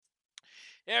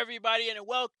Hey everybody, and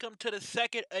welcome to the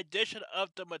second edition of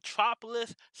the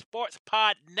Metropolis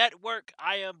Sportspod Network.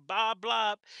 I am Bob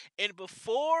Blob, and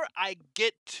before I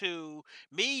get to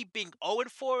me being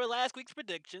 0-4 in last week's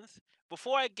predictions,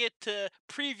 before I get to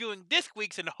previewing this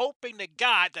week's and hoping to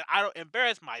God that I don't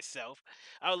embarrass myself,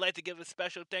 I would like to give a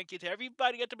special thank you to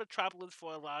everybody at the Metropolis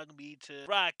for allowing me to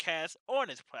broadcast on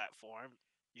this platform.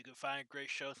 You can find great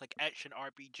shows like Action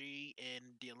RPG and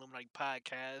the Illuminati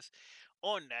Podcast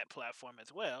on that platform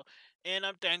as well. And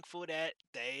I'm thankful that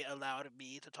they allowed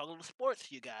me to talk a little sports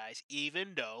to you guys,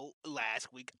 even though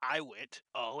last week I went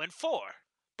 0-4.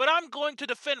 But I'm going to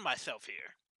defend myself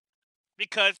here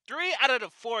because 3 out of the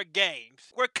 4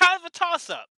 games were kind of a toss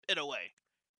up in a way.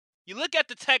 You look at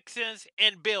the Texans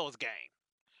and Bills game.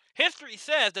 History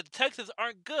says that the Texans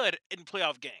aren't good in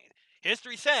playoff games.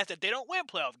 History says that they don't win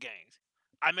playoff games.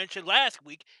 I mentioned last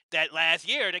week that last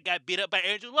year they got beat up by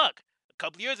Andrew Luck. A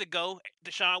couple years ago,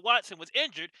 Deshaun Watson was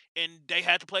injured, and they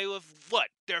had to play with what,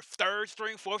 their third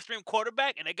string, fourth string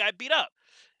quarterback, and they got beat up.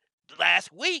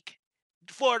 Last week,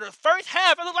 for the first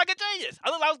half, I looked like a genius. I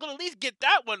thought I was going to at least get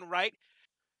that one right.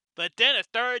 But then a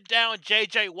third down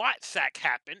J.J. Watt sack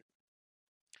happened.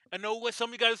 I know what some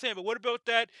of you guys are saying, but what about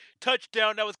that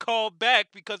touchdown that was called back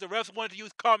because the refs wanted to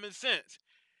use common sense?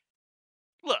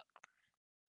 Look,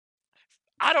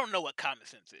 I don't know what common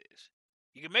sense is.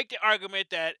 You can make the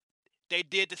argument that they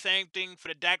did the same thing for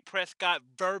the Dak Prescott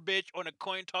verbiage on a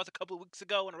coin toss a couple of weeks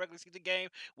ago in a regular season game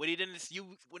when when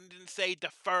he didn't say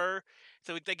defer,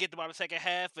 so they get the ball in the second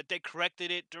half, but they corrected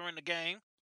it during the game.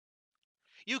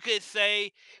 You could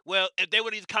say, well, if they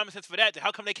would use common sense for that, then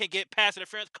how come they can't get pass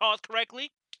interference calls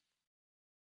correctly?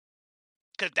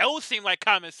 Because those seem like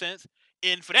common sense.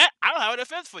 And for that, I don't have a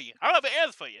defense for you. I don't have an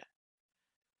answer for you.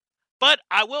 But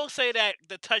I will say that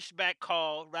the touchback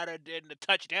call rather than the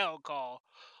touchdown call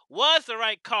was the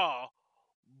right call.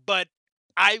 But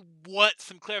I want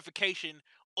some clarification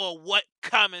on what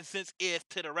common sense is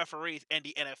to the referees and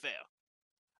the NFL.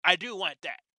 I do want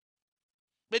that.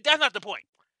 But that's not the point.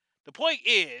 The point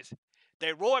is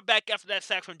they roared back after that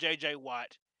sack from J.J.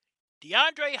 Watt.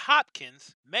 DeAndre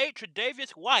Hopkins made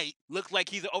Tre'Davious White look like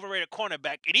he's an overrated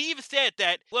cornerback, and he even said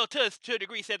that. Well, to a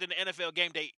degree, said in the NFL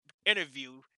game day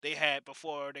interview they had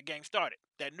before the game started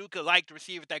that Nuka liked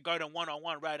receivers that guard him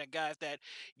one-on-one rather than guys that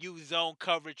use zone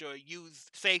coverage or use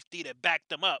safety to back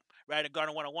them up rather than guard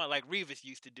him one-on-one like Revis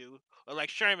used to do or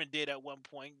like Sherman did at one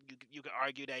point. You can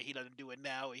argue that he doesn't do it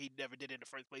now or he never did it in the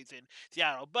first place in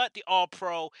Seattle, but the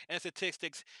All-Pro and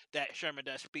statistics that Sherman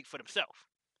does speak for themselves.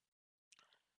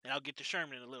 And I'll get to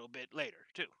Sherman in a little bit later,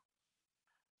 too.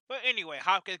 But anyway,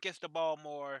 Hopkins gets the ball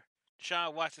more.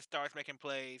 Deshaun Watson starts making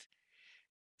plays.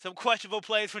 Some questionable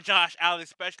plays from Josh Allen,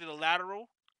 especially the lateral.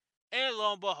 And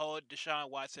lo and behold,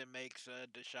 Deshaun Watson makes a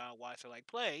Deshaun Watson-like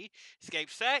play,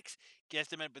 escapes sacks, gets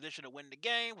them in position to win the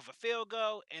game with a field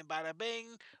goal, and bada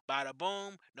bing, bada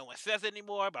boom. No one says it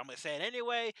anymore, but I'm going to say it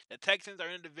anyway. The Texans are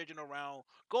in the divisional round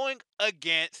going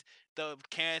against the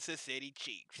Kansas City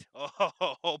Chiefs.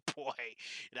 Oh boy.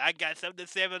 And I got something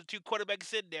to say about the two quarterbacks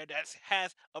sitting there that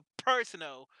has a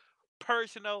personal,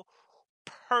 personal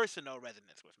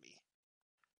resonance with me.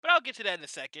 But I'll get to that in a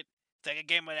second. Second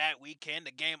game of that weekend,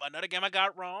 another game I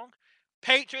got wrong.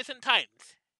 Patriots and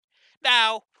Titans.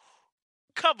 Now,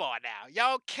 come on now.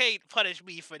 Y'all can't punish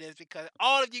me for this because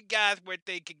all of you guys were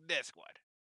thinking this one.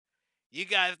 You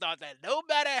guys thought that no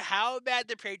matter how bad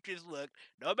the Patriots looked,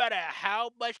 no matter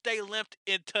how much they limped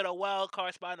into the wild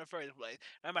card spot in the first place,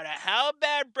 no matter how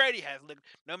bad Brady has looked,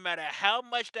 no matter how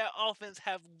much that offense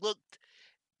have looked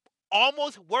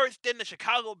almost worse than the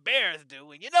Chicago Bears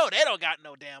do, and you know they don't got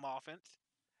no damn offense.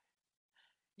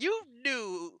 You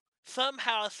knew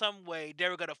somehow, some way they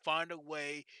were gonna find a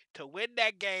way to win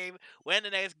that game, win the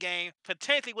next game,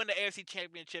 potentially win the AFC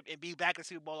Championship, and be back in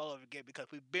Super Bowl all over again because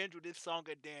we've been through this song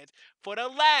and dance for the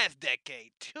last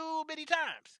decade too many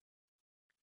times.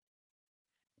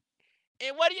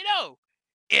 And what do you know?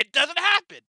 It doesn't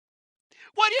happen.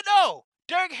 What do you know?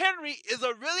 Derrick Henry is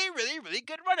a really, really, really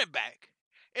good running back.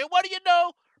 And what do you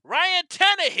know? Ryan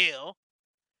Tannehill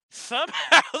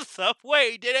somehow, some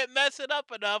way, didn't mess it up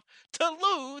enough to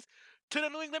lose to the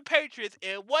New England Patriots.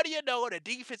 And what do you know? The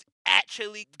defense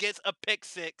actually gets a pick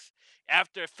six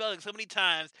after failing so many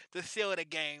times to seal the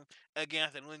game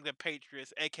against the New England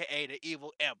Patriots, aka the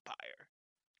Evil Empire.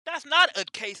 That's not a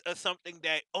case of something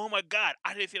that, oh my God,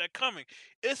 I didn't see that coming.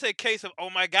 It's a case of, oh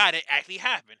my God, it actually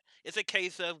happened. It's a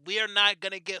case of, we are not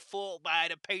going to get fooled by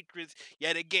the Patriots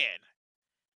yet again.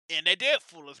 And they did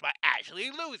fool us by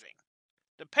actually losing.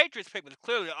 The Patriots pick was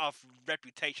clearly off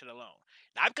reputation alone.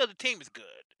 Not because the team is good,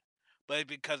 but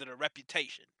because of the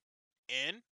reputation.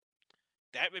 And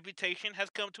That reputation has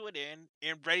come to an end,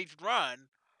 and Brady's run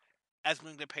as New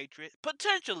England Patriot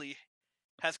potentially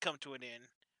has come to an end.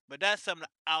 But that's something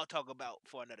I'll talk about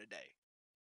for another day.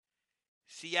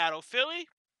 Seattle, Philly.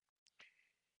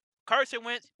 Carson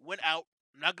Wentz went out.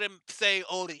 I'm not gonna say,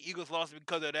 oh, the Eagles lost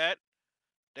because of that.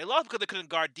 They lost because they couldn't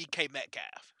guard DK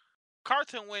Metcalf.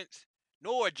 Carson Wentz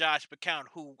nor Josh McCown,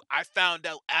 who I found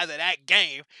out as of that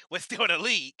game was still in the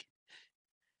league.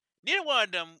 Neither one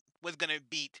of them was gonna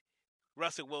beat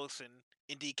Russell Wilson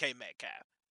and DK Metcalf.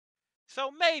 So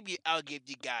maybe I'll give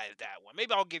you guys that one.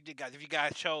 Maybe I'll give you guys, if you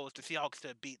guys chose the Seahawks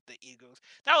to beat the Eagles.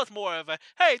 That was more of a,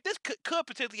 hey, this could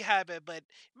potentially happen, but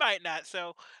might not.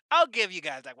 So I'll give you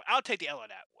guys that one. I'll take the L on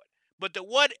that one. But the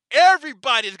one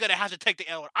everybody is going to have to take the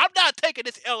L on. I'm not taking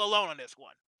this L alone on this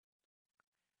one.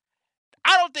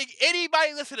 I don't think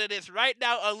anybody listening to this right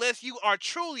now, unless you are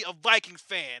truly a Vikings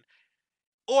fan,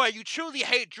 or you truly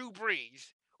hate Drew Brees,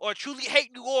 or truly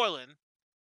hate New Orleans,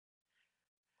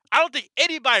 I don't think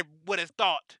anybody would have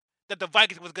thought that the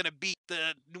Vikings was going to beat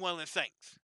the New Orleans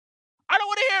Saints. I don't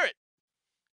want to hear it.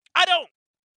 I don't.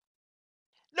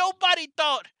 Nobody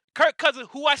thought Kirk Cousins,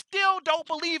 who I still don't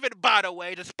believe in, by the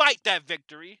way, despite that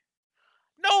victory,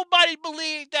 nobody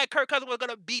believed that Kirk Cousins was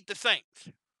going to beat the Saints.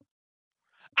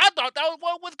 I thought that was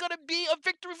what was going to be a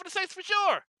victory for the Saints for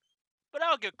sure. But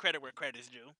I'll give credit where credit is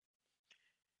due.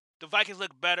 The Vikings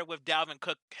look better with Dalvin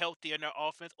Cook healthy in their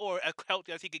offense, or as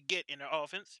healthy as he could get in their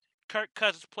offense. Kirk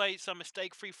Cousins played some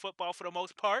mistake-free football for the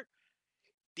most part.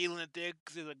 Thielen and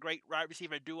Diggs is a great wide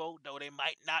receiver duo, though they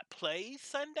might not play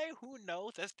Sunday. Who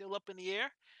knows? That's still up in the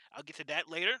air. I'll get to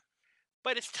that later.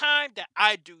 But it's time that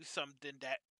I do something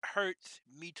that hurts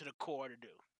me to the core to do.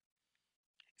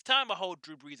 It's time to hold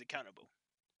Drew Brees accountable.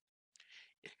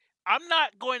 I'm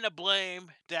not going to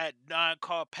blame that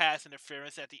non-call pass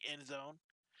interference at the end zone.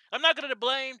 I'm not going to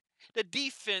blame the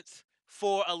defense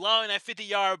for allowing that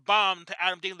 50-yard bomb to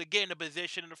Adam Thielen to get in a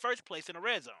position in the first place in the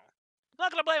red zone. I'm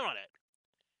not going to blame on that.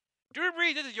 Drew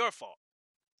Brees, this is your fault.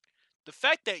 The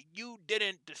fact that you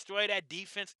didn't destroy that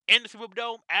defense in the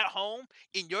Superdome at home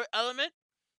in your element,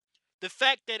 the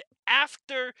fact that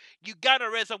after you got a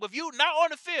red zone with you not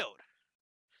on the field,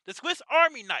 the Swiss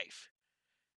Army knife,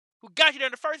 who got you there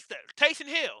in the first place, Taysom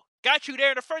Hill, got you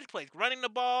there in the first place, running the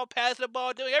ball, passing the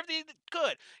ball, doing everything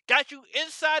good, got you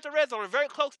inside the red zone or very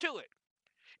close to it.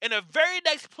 In the very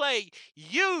next play,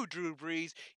 you, Drew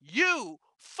Brees, you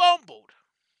fumbled.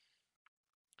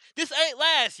 This ain't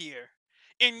last year.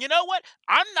 And you know what?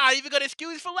 I'm not even going to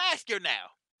excuse for last year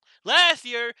now. Last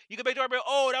year, you could make the argument,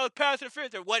 oh, that was pass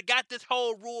interference. Or what got this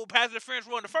whole rule, pass interference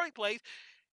rule in the first place.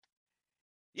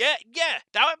 Yeah,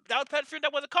 that was pass interference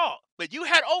that wasn't called. But you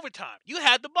had overtime. You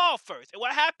had the ball first. And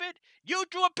what happened? You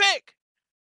drew a pick.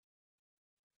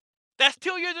 That's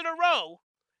 2 years in a row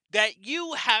that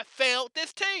you have failed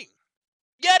this team.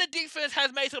 Yeah, the defense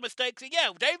has made some mistakes. And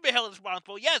yeah, they've been held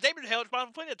responsible. Yes, they've been held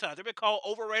responsible plenty of times. They've been called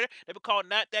overrated. They've been called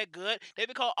not that good. They've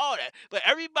been called all that. But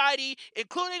everybody,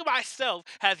 including myself,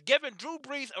 has given Drew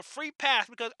Brees a free pass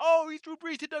because, oh, he's Drew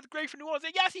Brees. He does great for New Orleans.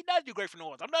 And yes, he does do great for New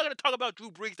Orleans. I'm not going to talk about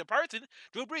Drew Brees the person.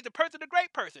 Drew Brees the person, a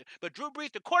great person. But Drew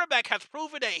Brees, the quarterback, has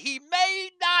proven that he may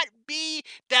not be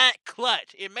that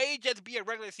clutch. It may just be a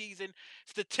regular season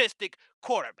statistic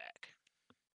quarterback.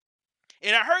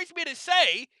 And it hurts me to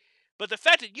say, but the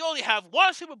fact that you only have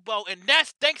one Super Bowl, and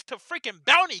that's thanks to freaking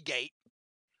Bountygate,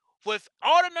 with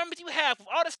all the numbers you have, with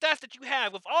all the stats that you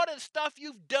have, with all the stuff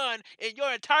you've done in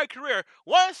your entire career,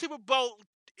 one Super Bowl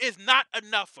is not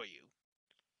enough for you.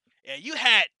 And you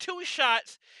had two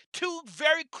shots, two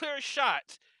very clear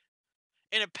shots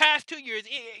in the past 2 years.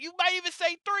 You might even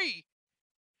say three.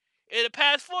 In the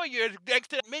past 4 years, thanks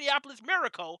to the Minneapolis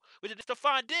Miracle, which is the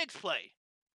Stephon Diggs play.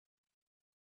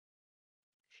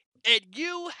 And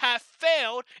you have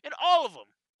failed in all of them.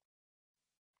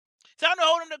 It's time to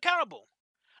hold them accountable.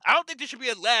 I don't think this should be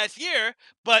a last year,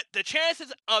 but the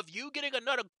chances of you getting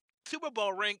another Super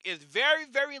Bowl ring is very,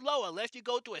 very low unless you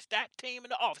go to a stacked team in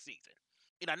the offseason.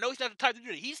 And I know he's not the type to do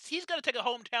that. He's going to take a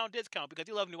hometown discount because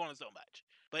he loves New Orleans so much.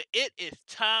 But it is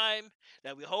time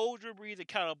that we hold Drew Brees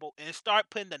accountable and start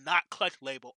putting the not clutch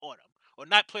label on him, or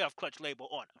not playoff clutch label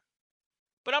on him.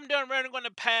 But I'm done ranting on the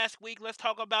past week. Let's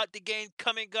talk about the game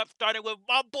coming up, starting with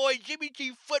my boy Jimmy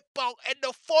G Football and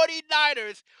the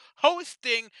 49ers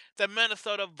hosting the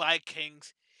Minnesota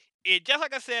Vikings. And just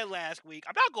like I said last week,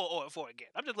 I'm not going 0-4 again.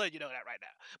 I'm just letting you know that right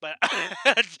now.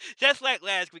 But just like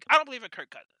last week, I don't believe in Kirk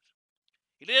Cousins.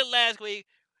 He did it last week.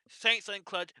 Saints ain't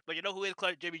clutch, but you know who is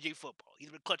clutch? Jimmy G Football.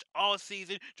 He's been clutch all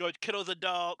season. George Kittle's a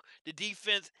dog. The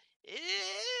defense,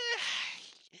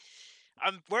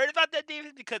 I'm worried about that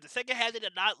defense because the second half did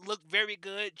not look very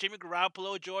good. Jimmy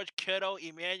Garoppolo, George Kittle,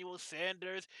 Emmanuel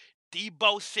Sanders.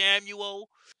 Debo Samuel,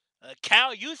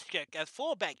 Cal Juszczyk as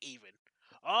fullback even.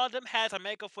 All of them has a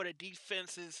makeup for the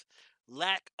defense's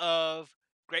lack of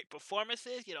great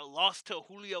performances. Lost to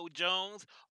Julio Jones,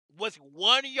 was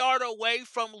 1 yard away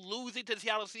from losing to the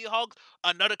Seattle Seahawks.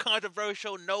 Another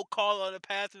controversial no call on the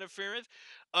pass interference.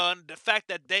 The fact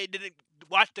that they didn't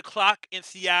watch the clock in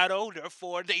Seattle,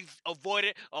 therefore they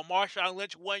avoided a Marshawn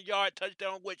Lynch 1 yard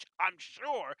touchdown, which I'm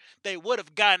sure they would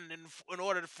have gotten in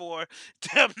order for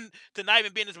them to not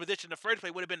even be in this position in the first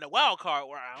place. Would have been the wild card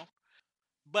round.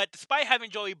 But despite having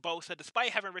Joey Bosa,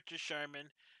 despite having Richard Sherman,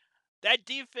 that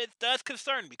defense does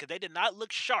concern me because they did not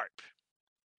look sharp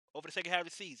over the second half of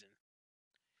the season.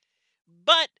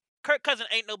 But Kirk Cousins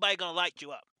ain't nobody gonna light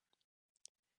you up.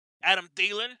 Adam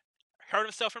Thielen hurt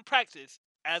himself in practice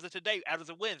as of today, as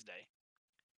of Wednesday.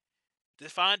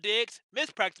 Stephon Diggs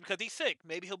missed practice because he's sick.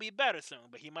 Maybe he'll be better soon,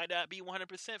 but he might not be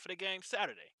 100% for the game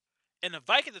Saturday. And the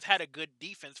Vikings have had a good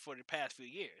defense for the past few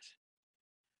years.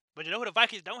 But you know who the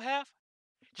Vikings don't have?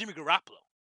 Jimmy Garoppolo,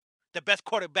 the best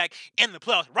quarterback in the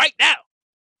playoffs right now.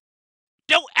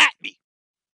 Don't at me.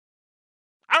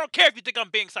 I don't care if you think I'm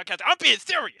being sarcastic. I'm being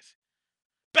serious.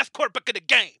 Best quarterback in the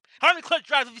game. How many clutch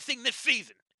drives have you seen this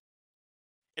season?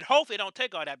 And hopefully they don't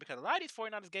take all that because a lot of these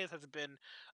 49ers games has been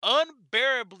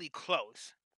unbearably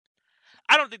close.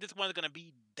 I don't think this one's going to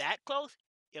be that close.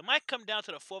 It might come down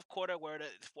to the fourth quarter where the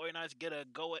 49ers get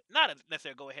not a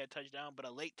necessarily go-ahead touchdown, but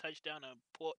a late touchdown and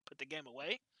put the game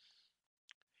away.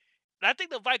 And I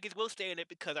think the Vikings will stay in it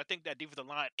because I think that defensive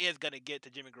line is going to get to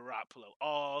Jimmy Garoppolo.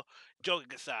 All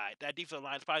joking aside, that defensive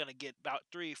line is probably going to get about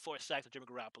 3-4 sacks of Jimmy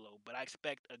Garoppolo. But I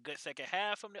expect a good second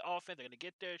half from the offense. They're going to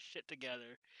get their shit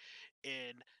together.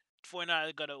 And 49ers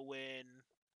are going to win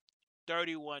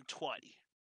 31-20.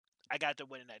 I got them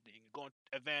winning that thing,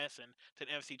 advancing to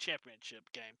the NFC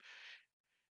Championship game,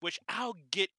 which I'll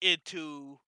get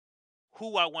into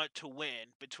who I want to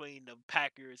win between the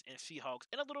Packers and Seahawks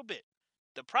in a little bit.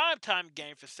 The primetime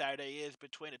game for Saturday is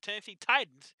between the Tennessee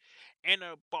Titans and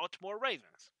the Baltimore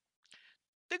Ravens.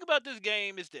 Think about this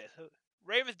game is this.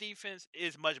 Ravens defense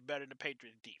is much better than the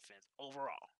Patriots defense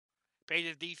overall.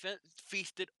 Patriots defense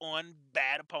feasted on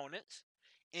bad opponents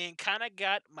and kind of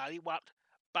got mollywopped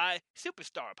by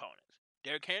superstar opponents.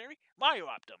 Derrick Henry,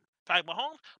 mollywopped them. Patrick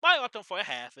Mahomes, mollywopped them for a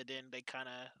half, and then they kind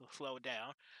of slowed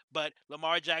down. But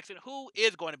Lamar Jackson, who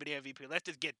is going to be the MVP, let's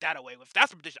just get that away with.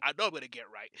 That's a prediction I know I'm going to get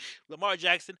right. Lamar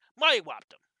Jackson, mollywopped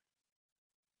them.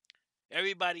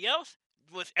 Everybody else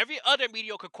was every other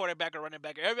mediocre quarterback or running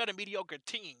back, or every other mediocre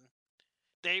team,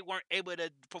 they weren't able to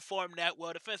perform that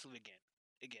well defensively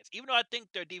against. Even though I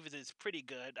think their defense is pretty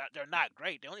good, they're not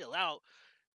great. They only allowed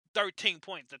 13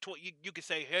 points. You could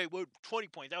say, hey, we're 20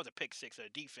 points. That was a pick six of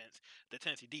the defense. The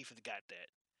Tennessee defense got that.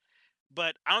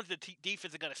 But I don't think the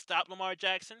defense is going to stop Lamar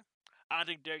Jackson. I don't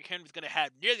think Derrick Henry's going to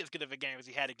have nearly as good of a game as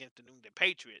he had against the New England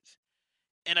Patriots.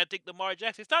 And I think Lamar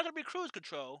Jackson, it's not going to be cruise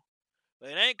control,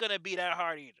 but it ain't going to be that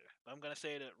hard either. I'm going to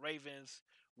say the Ravens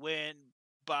win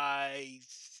by,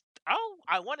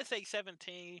 I want to say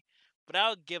 17, but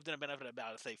I'll give them the benefit of the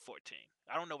doubt and say 14.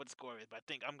 I don't know what the score is, but I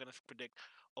think I'm going to predict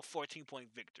a 14-point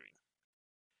victory.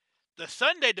 The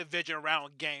Sunday division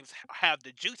round games have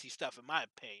the juicy stuff, in my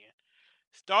opinion.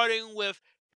 Starting with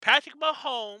Patrick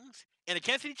Mahomes and the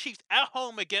Kansas City Chiefs at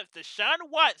home against Deshaun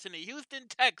Watson and the Houston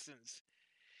Texans.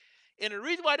 And the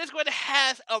reason why this one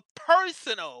has a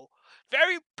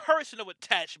very personal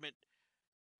attachment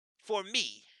for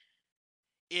me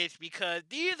is because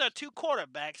these are two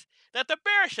quarterbacks that the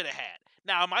Bears should have had.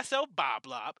 Now, myself, Bob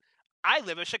Lob, I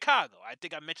live in Chicago. I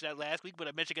think I mentioned that last week, but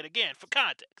I mentioned it again for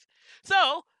context.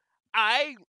 So,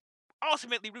 I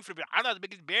ultimately root for them. I'm not the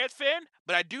biggest Bears fan,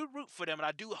 but I do root for them, and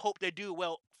I do hope they do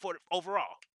well for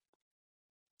overall.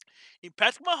 And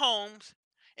Patrick Mahomes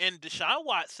and Deshaun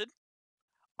Watson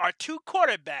are two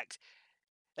quarterbacks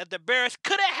that the Bears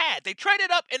could have had. They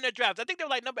traded up in their drafts. I think they were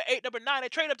like number 8, number 9. They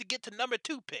traded up to get to number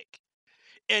 2 pick.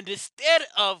 And instead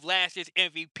of last year's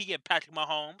MVP and Patrick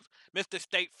Mahomes, Mr.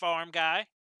 State Farm guy,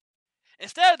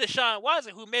 instead of Deshaun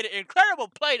Watson, who made an incredible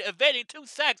play evading 2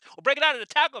 sacks or breaking out of the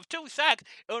tackle of 2 sacks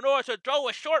in order to throw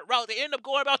a short route to end up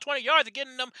going about 20 yards and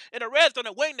getting them in the red zone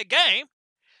and winning the game,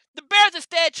 the Bears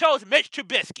instead chose Mitch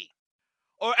Trubisky,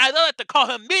 or as I like to call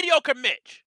him, mediocre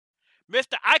Mitch.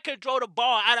 Mr. I can throw the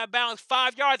ball out of bounds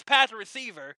 5 yards past the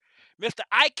receiver. Mr.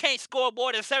 I can't score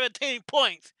more than 17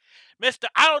 points. Mr.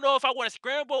 I don't know if I want to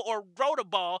scramble or throw the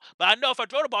ball, but I know if I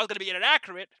throw the ball, it's going to be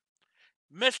inaccurate.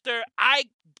 Mr. I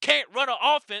can't run an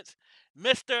offense.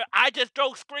 Mr. I just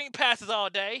throw screen passes all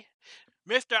day.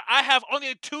 Mr. I have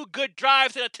only 2 good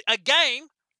drives in a game.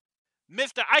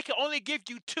 Mr. I can only give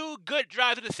you 2 good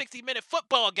drives in a 60-minute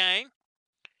football game.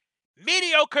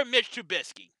 Mediocre Mitch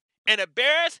Trubisky. And the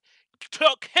Bears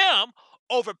took him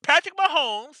over Patrick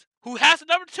Mahomes, who has the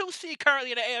number 2 seed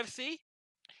currently in the AFC,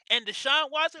 and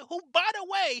Deshaun Watson, who, by the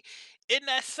way, in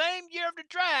that same year of the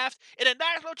draft, in the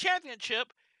national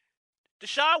championship,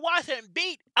 Deshaun Watson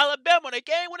beat Alabama in a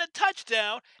game with a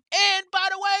touchdown, and, by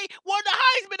the way, won the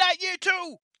Heisman that year,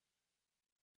 too.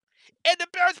 And the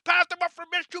Bears passed him up for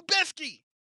Mitch Trubisky.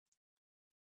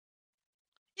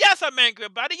 Yes, I'm angry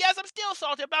about it. Yes, I'm still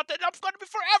salty about that. I'm going to be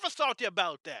forever salty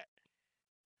about that.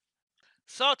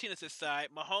 Saltiness aside,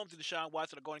 Mahomes and Deshaun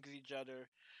Watson are going against each other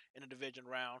in the division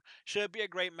round. Should be a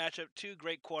great matchup. Two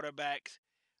great quarterbacks,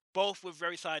 both with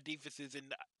very solid defenses.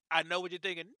 And I know what you're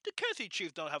thinking. The Kansas City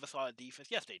Chiefs don't have a solid defense.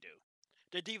 Yes, they do.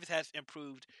 Their defense has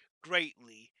improved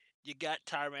greatly. You got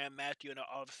Tyrann Mathieu in the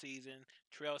offseason.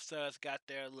 Terrell Suggs got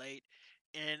there late.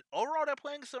 And overall, they're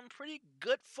playing some pretty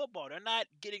good football. They're not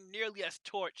getting nearly as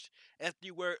torched as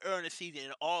they were early in the season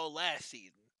and all last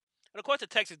season. And of course, the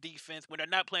Texas defense, when they're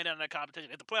not playing down in the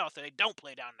competition, at the playoffs, they don't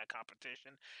play down in the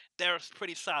competition. They're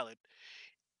pretty solid.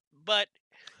 But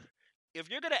if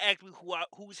you're gonna ask me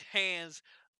whose hands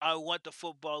I want the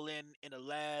football in the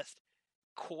last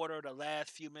quarter, the last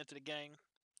few minutes of the game,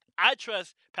 I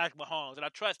trust Patrick Mahomes and I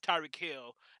trust Tyreek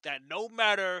Hill that no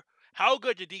matter how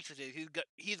good your defense is,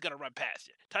 he's gonna run past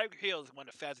you. Tyreek Hill is one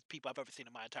of the fastest people I've ever seen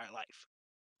in my entire life.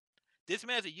 This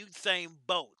man's a Usain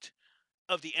Bolt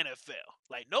of the NFL.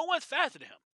 Like no one's faster than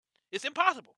him. It's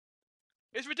impossible.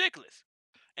 It's ridiculous.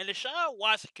 And Deshaun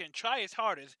Watson can try his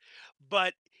hardest,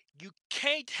 but you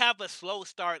can't have a slow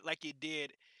start like you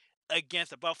did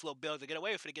against the Buffalo Bills to get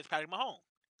away with it against Patrick Mahomes.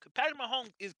 Because Patrick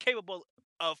Mahomes is capable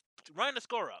of running the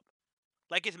score up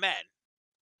like it's Madden.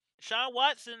 Deshaun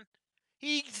Watson,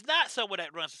 he's not someone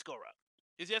that runs the score up.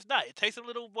 It's just not. It takes a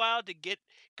little while to get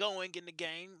going in the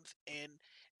games, and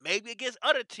maybe against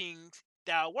other teams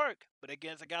that'll work. But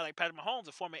against a guy like Patrick Mahomes,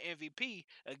 a former MVP,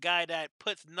 a guy that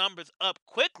puts numbers up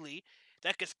quickly,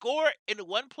 that can score in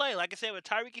one play, like I said with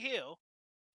Tyreek Hill,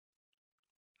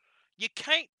 you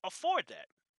can't afford that.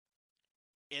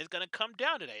 It's going to come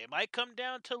down to that. It might come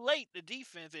down to late the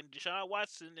defense, and Deshaun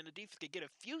Watson and the defense can get a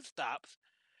few stops,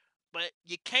 but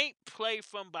you can't play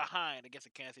from behind against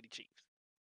the Kansas City Chiefs.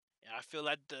 And I feel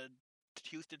like the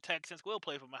Houston Texans will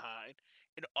play from behind,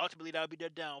 and ultimately that'll be their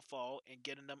downfall in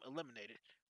getting them eliminated.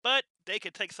 But they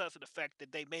can take sense of the fact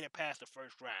that they made it past the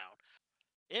first round.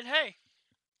 And hey,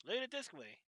 look at it this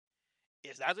way: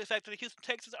 it's not the fact that the Houston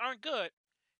Texans aren't good;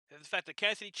 it's the fact that the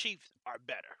Kansas City Chiefs are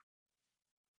better.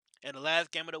 In the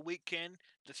last game of the weekend,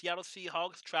 the Seattle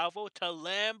Seahawks traveled to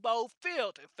Lambeau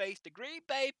Field to face the Green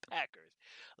Bay Packers.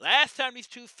 Last time these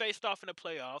two faced off in the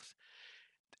playoffs,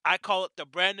 I call it the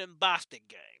Brandon Bostic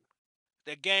game.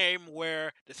 The game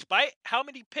where, despite how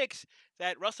many picks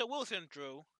that Russell Wilson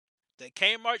drew, they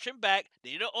came marching back.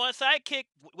 They did an onside kick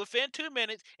within 2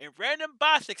 minutes, and Brandon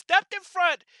Bostic stepped in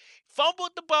front,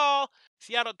 fumbled the ball.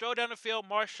 Seattle threw down the field.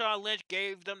 Marshawn Lynch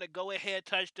gave them the go-ahead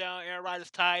touchdown. Aaron Rodgers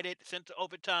tied it, sent to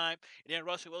overtime, and then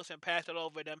Russell Wilson passed it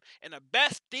over them. And the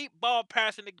best deep ball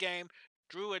pass in the game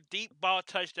drew a deep ball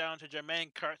touchdown to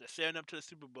Jermaine Kearse to send them to the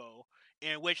Super Bowl,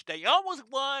 in which they almost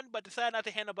won, but decided not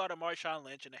to hand the ball to Marshawn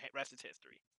Lynch, and the rest is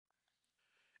history.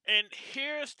 And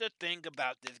here's the thing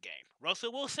about this game.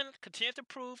 Russell Wilson continues to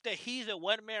prove that he's a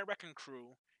one-man wrecking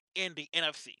crew in the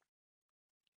NFC.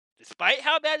 Despite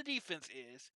how bad the defense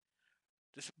is,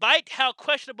 despite how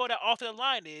questionable that offensive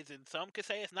line is, and some could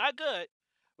say it's not good,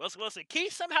 Russell Wilson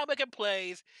keeps somehow making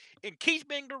plays and keeps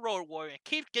being the road warrior and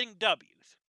keeps getting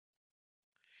W's.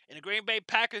 And the Green Bay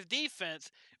Packers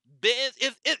defense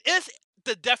is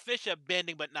the definition of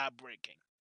bending but not breaking.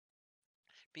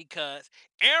 Because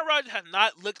Aaron Rodgers has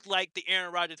not looked like the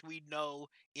Aaron Rodgers we know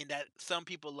and that some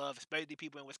people love, especially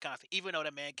people in Wisconsin, even though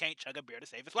that man can't chug a beer to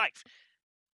save his life.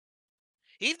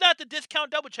 He's not the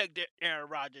discount double check Aaron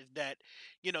Rodgers that,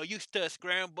 used to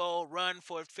scramble, run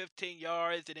for 15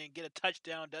 yards, and then get a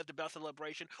touchdown, does the best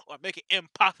celebration, or make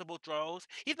impossible throws.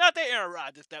 He's not the Aaron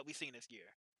Rodgers that we've seen this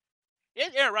year.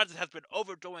 Aaron Rodgers has been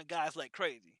overthrowing guys like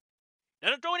crazy.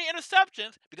 Doesn't throw any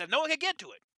interceptions because no one can get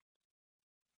to it.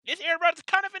 This Aaron Rodgers is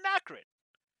kind of inaccurate.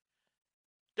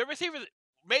 The receivers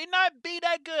may not be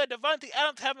that good. Devontae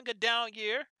Adams having a down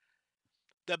year.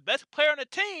 The best player on the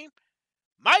team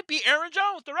might be Aaron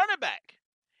Jones, the running back.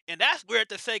 And that's weird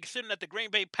to say, considering that the Green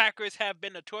Bay Packers have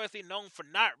been notoriously known for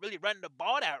not really running the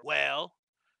ball that well.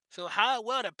 So how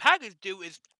well the Packers do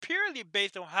is purely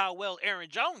based on how well Aaron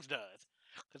Jones does.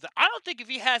 Because I don't think if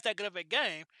he has that good of a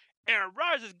game, Aaron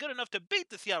Rodgers is good enough to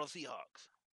beat the Seattle Seahawks.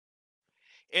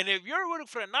 And if you're rooting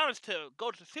for the Niners to go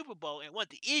to the Super Bowl and want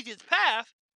the easiest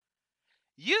path,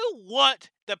 you want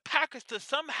the Packers to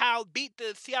somehow beat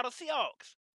the Seattle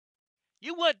Seahawks.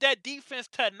 You want that defense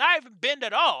to not even bend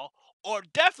at all, or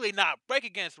definitely not break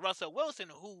against Russell Wilson,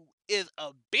 who is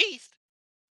a beast.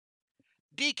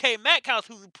 DK Metcalf,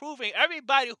 who's proving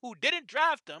everybody who didn't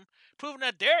draft him, proving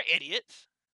that they're idiots.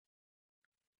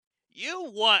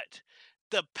 You want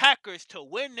the Packers to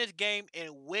win this game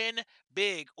and win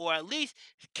big, or at least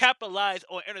capitalize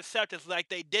on interceptions like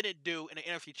they didn't do in the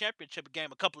NFC Championship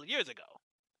game a couple of years ago.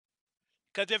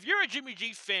 Because if you're a Jimmy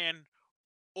G fan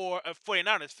or a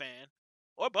 49ers fan,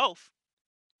 or both,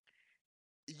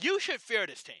 you should fear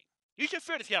this team. You should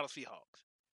fear the Seattle Seahawks.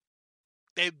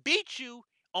 They beat you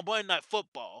on Monday Night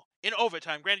Football in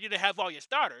overtime. Granted, you didn't have all your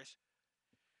starters,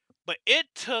 but it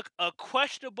took a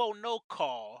questionable no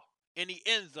call in the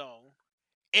end zone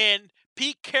and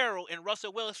Pete Carroll and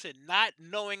Russell Wilson not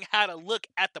knowing how to look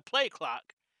at the play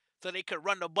clock so they could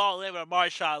run the ball in with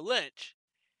Marshawn Lynch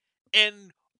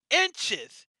in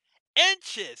inches,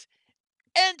 inches,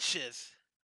 inches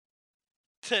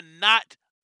to not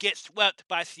get swept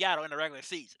by Seattle in the regular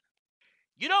season.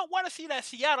 You don't want to see that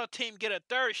Seattle team get a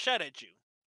third shot at you.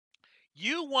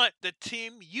 You want the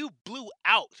team you blew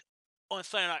out on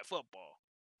Sunday Night Football.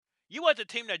 You want the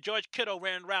team that George Kittle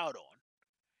ran route on.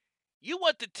 You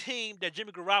want the team that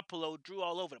Jimmy Garoppolo drew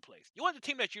all over the place. You want the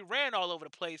team that you ran all over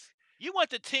the place. You want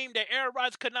the team that Aaron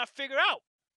Rodgers could not figure out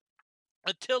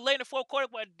until late in the fourth quarter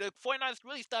when the 49ers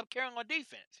really stopped carrying on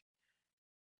defense.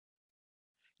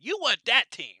 You want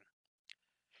that team.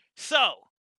 So,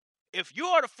 if you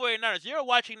are the 49ers, you're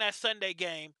watching that Sunday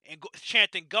game and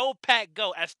chanting, "Go, Pack,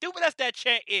 go." As stupid as that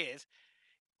chant is,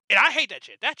 and I hate that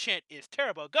chant. That chant is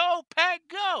terrible. Go, Pack,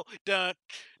 go. Dun,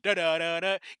 dun, dun, dun,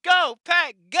 dun. Go,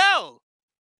 Pack, go.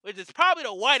 Which is probably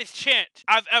the whitest chant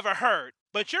I've ever heard.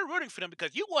 But you're rooting for them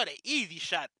because you want an easy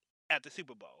shot at the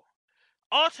Super Bowl.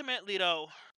 Ultimately,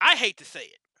 though, I hate to say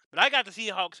it, but I got the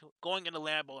Seahawks going into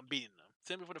Lambeau and beating them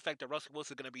simply for the fact that Russell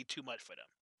Wilson is going to be too much for them.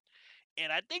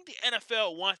 And I think the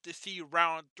NFL wants to see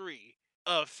round 3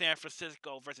 of San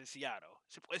Francisco versus Seattle,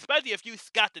 especially if you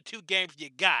got the two games you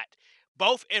got,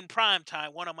 both in prime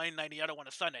time, one on Monday night and the other one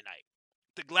on Sunday night.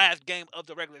 The last game of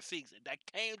the regular season that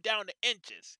came down to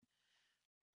inches.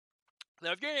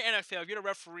 Now, if you're in the NFL, if you're the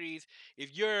referees,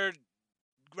 if you're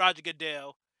Roger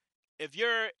Goodell, if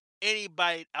you're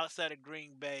anybody outside of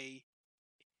Green Bay,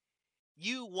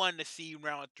 you want to see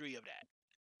round 3 of that.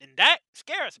 And that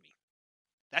scares me.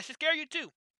 That should scare you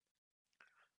too.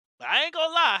 But I ain't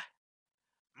gonna lie,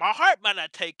 my heart might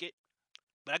not take it,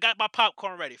 but I got my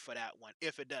popcorn ready for that one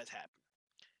if it does happen.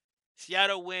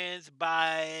 Seattle wins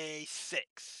by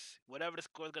 6. Whatever the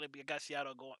score is going to be, I got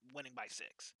Seattle winning by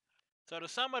 6. So to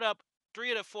sum it up,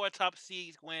 3 of the 4 top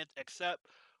seeds wins except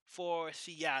for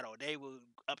Seattle. They will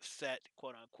upset,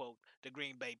 quote unquote, the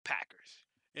Green Bay Packers.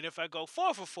 And if I go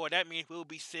 4 for 4, that means we'll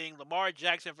be seeing Lamar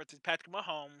Jackson versus Patrick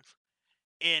Mahomes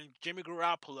and Jimmy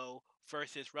Garoppolo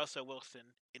versus Russell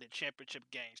Wilson in the championship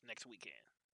games next weekend.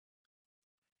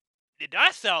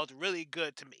 That sounds really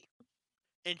good to me.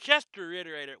 And just to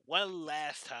reiterate it one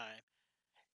last time,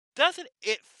 doesn't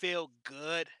it feel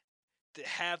good to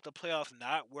have the playoffs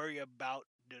not worry about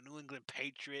the New England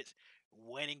Patriots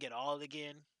winning it all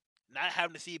again? Not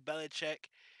having to see Belichick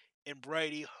and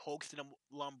Brady hosting the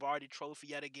Lombardi Trophy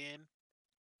yet again?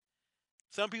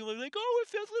 Some people are like, "Oh, it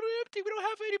feels a little empty. We don't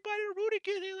have anybody to root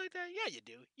against," anything like that. Yeah, you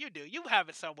do. You do. You have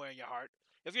it somewhere in your heart.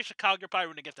 If you're Chicago, you're probably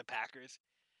rooting against the Packers.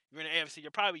 If you're in the AFC,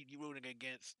 you're probably rooting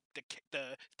against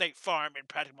the State Farm and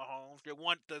Patrick Mahomes. You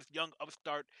want the young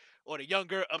upstart or the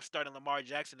younger upstart in Lamar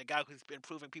Jackson, the guy who's been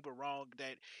proving people wrong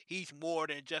that he's more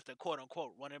than just a quote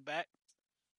unquote running back.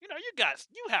 You know,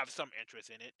 you have some interest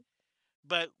in it.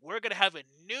 But we're gonna have a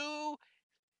new,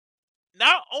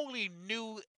 not only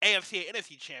new AFC and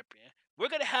NFC champion, we're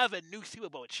gonna have a new Super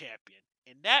Bowl champion,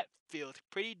 and that feels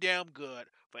pretty damn good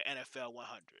for NFL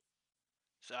 100.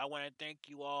 So I want to thank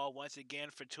you all once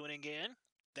again for tuning in.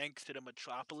 Thanks to the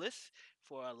Metropolis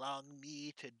for allowing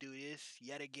me to do this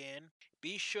yet again.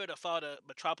 Be sure to follow the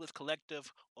Metropolis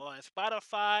Collective on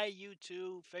Spotify,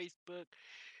 YouTube, Facebook,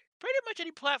 pretty much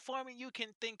any platform you can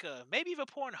think of. Maybe even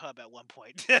Pornhub at one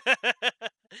point.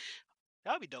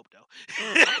 That would be dope, though.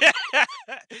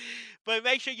 But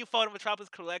make sure you follow the Metropolis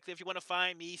Collective. If you want to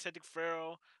find me, Cedric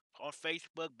Farrell, on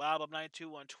Facebook,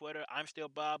 BobUp92 on Twitter. I'm still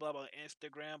Bob Up on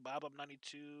Instagram,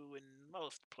 BobUp92 in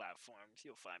most platforms.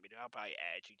 You'll find me there. I'll probably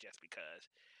add you just because.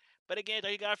 But again,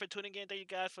 thank you guys for tuning in. Thank you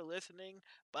guys for listening.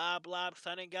 Bob Lob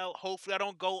signing out. Hopefully I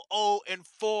don't go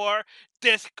 0-4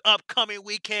 this upcoming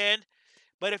weekend.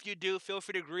 But if you do, feel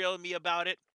free to grill me about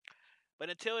it. But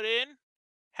until then,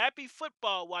 happy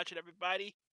football watching,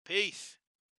 everybody. Peace.